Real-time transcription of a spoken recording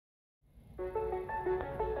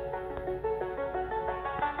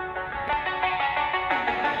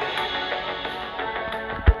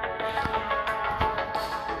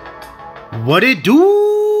What it do,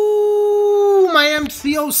 my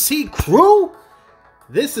MCOC crew?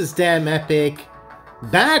 This is Damnepic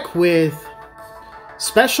back with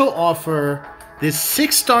special offer, this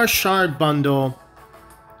 6-star shard bundle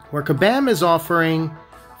where Kabam is offering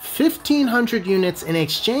 1,500 units in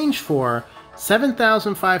exchange for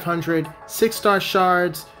 7,500 6-star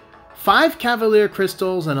shards, 5 Cavalier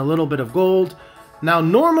crystals, and a little bit of gold. Now,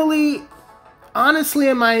 normally, honestly,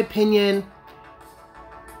 in my opinion,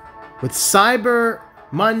 with Cyber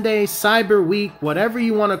Monday, Cyber Week, whatever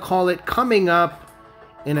you want to call it, coming up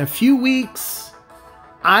in a few weeks,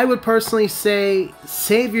 I would personally say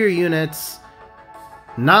save your units.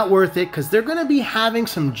 Not worth it, because they're going to be having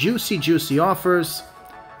some juicy offers.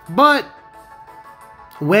 But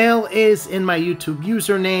Whale is in my YouTube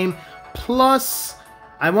username. Plus,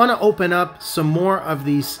 I want to open up some more of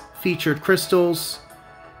these featured crystals.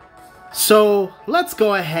 So let's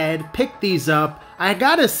go ahead, pick these up. I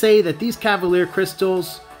gotta say that these Cavalier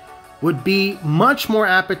crystals would be much more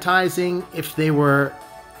appetizing if they were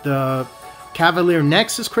the Cavalier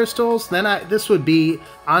Nexus crystals. Then this would be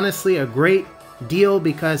honestly a great deal,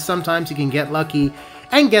 because sometimes you can get lucky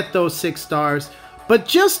and get those 6 stars. But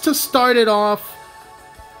just to start it off,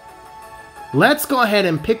 let's go ahead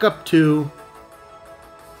and pick up 2.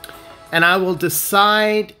 And I will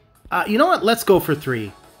decide, you know what, let's go for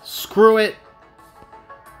 3. Screw it.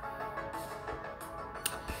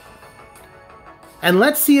 And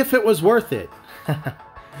let's see if it was worth it.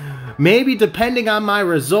 Maybe depending on my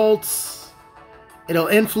results, it'll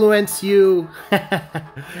influence you.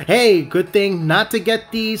 Hey, good thing not to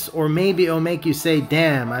get these, or maybe it'll make you say,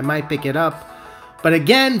 damn, I might pick it up. But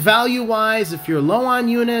again, value-wise, if you're low on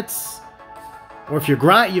units, or if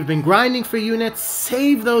you've been grinding for units,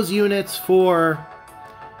 save those units for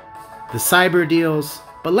the cyber deals.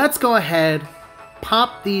 But let's go ahead,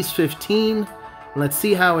 pop these 15. Let's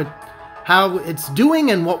see how it's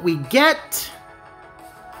doing and what we get.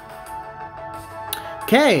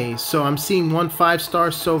 Okay, so I'm seeing 1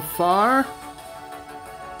 5-star so far.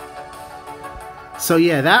 So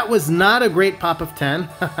yeah, that was not a great pop of 10.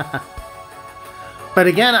 But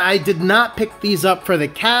again, I did not pick these up for the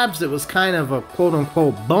cabs. It was kind of a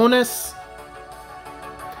quote-unquote bonus.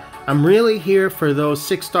 I'm really here for those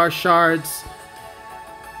 6-star shards.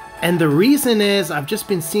 And the reason is, I've just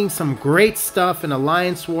been seeing some great stuff in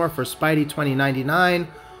Alliance War for Spidey 2099.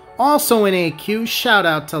 Also in AQ, shout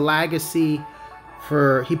out to Legacy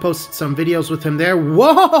for, he posted some videos with him there.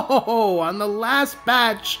 Whoa! On the last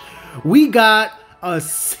batch, we got a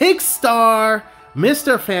 6-star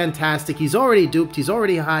Mr. Fantastic. He's already duped, he's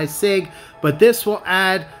already high sig, but this will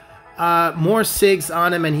add more SIGs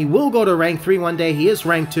on him, and he will go to rank 3 one day. He is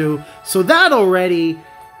rank 2, so that already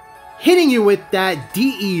hitting you with that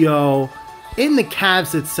DEO in the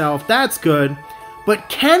Cavs itself, that's good. But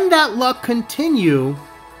can that luck continue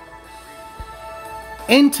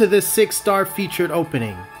into the 6-star featured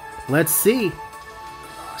opening? Let's see.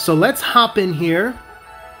 So let's hop in here.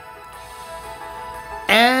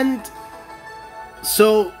 And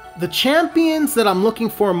so the champions that I'm looking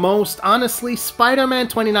for most, honestly, Spider-Man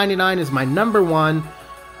 2099 is my #1.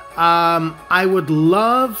 I would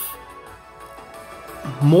love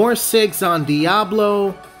more SIGs on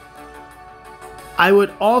Diablo. I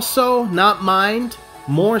would also not mind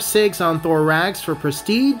more SIGs on Thor Rags for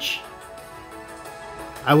Prestige.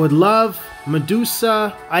 I would love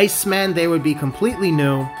Medusa, Iceman, they would be completely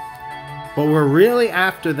new. But we're really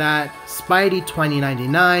after that Spidey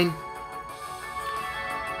 2099.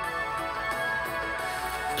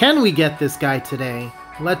 Can we get this guy today?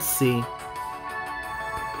 Let's see.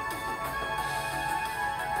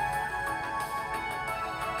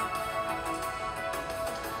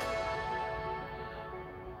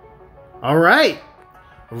 Alright,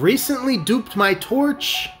 recently duped my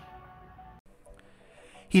torch.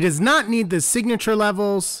 He does not need the signature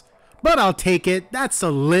levels, but I'll take it. That's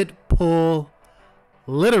a lit pull,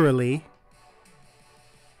 literally.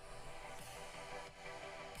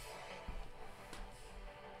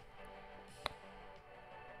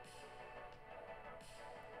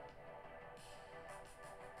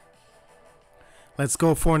 Let's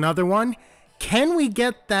go for another one. Can we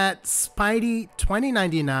get that Spidey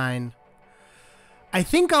 2099? I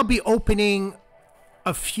think I'll be opening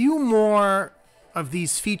a few more of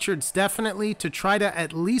these features, definitely, to try to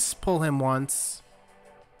at least pull him once.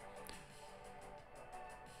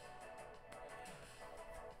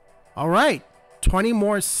 Alright, 20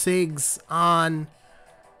 more SIGs on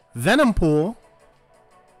Venom Pool.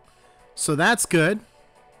 So that's good.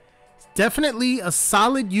 Definitely a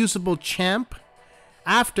solid usable champ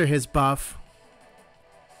after his buff.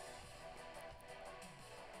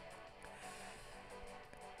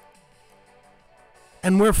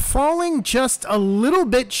 And we're falling just a little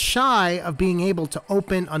bit shy of being able to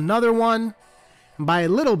open another one. And by a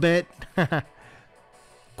little bit,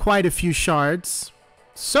 quite a few shards.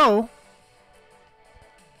 So,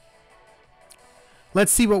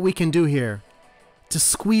 let's see what we can do here to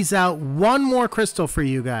squeeze out one more crystal for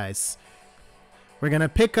you guys. We're going to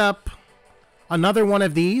pick up another one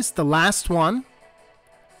of these, the last one.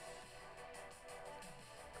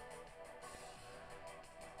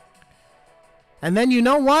 And then you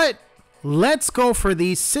know what? Let's go for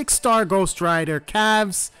these 6-star Ghost Rider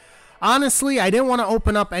calves. Honestly, I didn't want to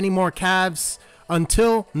open up any more calves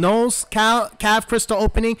until Noel's calf crystal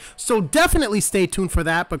opening. So definitely stay tuned for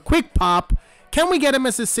that. But quick pop. Can we get him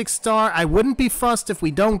as a 6-star? I wouldn't be fussed if we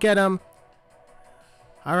don't get him.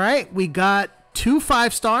 All right, we got 2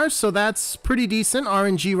 5-stars, so that's pretty decent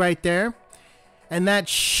RNG right there. And that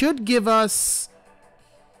should give us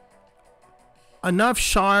enough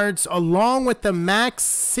shards along with the max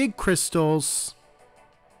sig crystals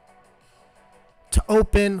to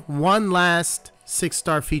open one last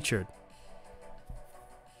 6-star featured.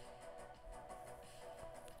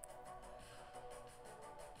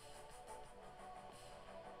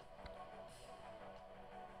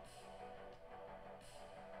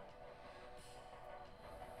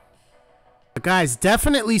 But guys,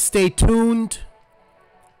 definitely stay tuned.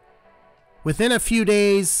 Within a few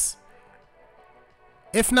days,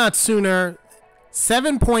 if not sooner,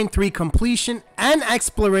 7.3 completion and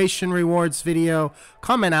exploration rewards video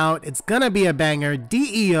coming out. It's gonna be a banger.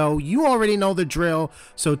 DEO, you already know the drill,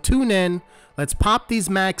 so tune in. Let's pop these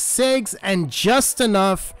max sigs and just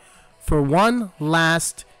enough for one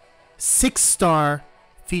last 6-star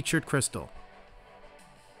featured crystal.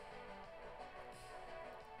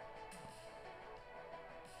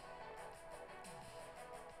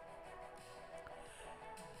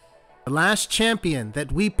 The last champion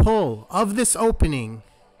that we pull of this opening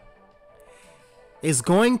is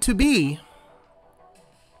going to be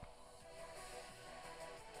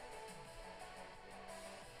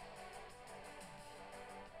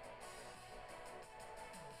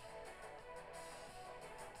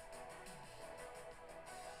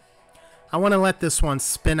I want to let this one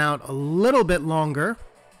spin out a little bit longer.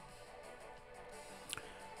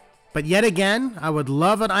 But yet again, I would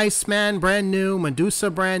love an Iceman brand new, Medusa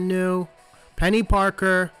brand new, Penny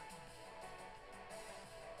Parker.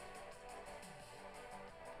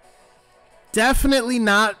 Definitely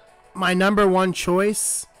not my #1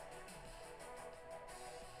 choice.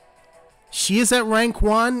 She is at rank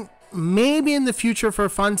 1. Maybe in the future for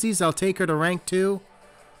funsies, I'll take her to rank 2.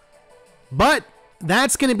 But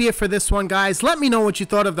that's going to be it for this one, guys. Let me know what you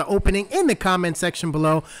thought of the opening in the comment section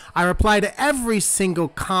below. I reply to every single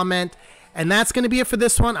comment. And that's going to be it for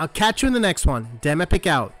this one. I'll catch you in the next one. Damnepic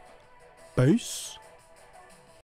Out. Peace.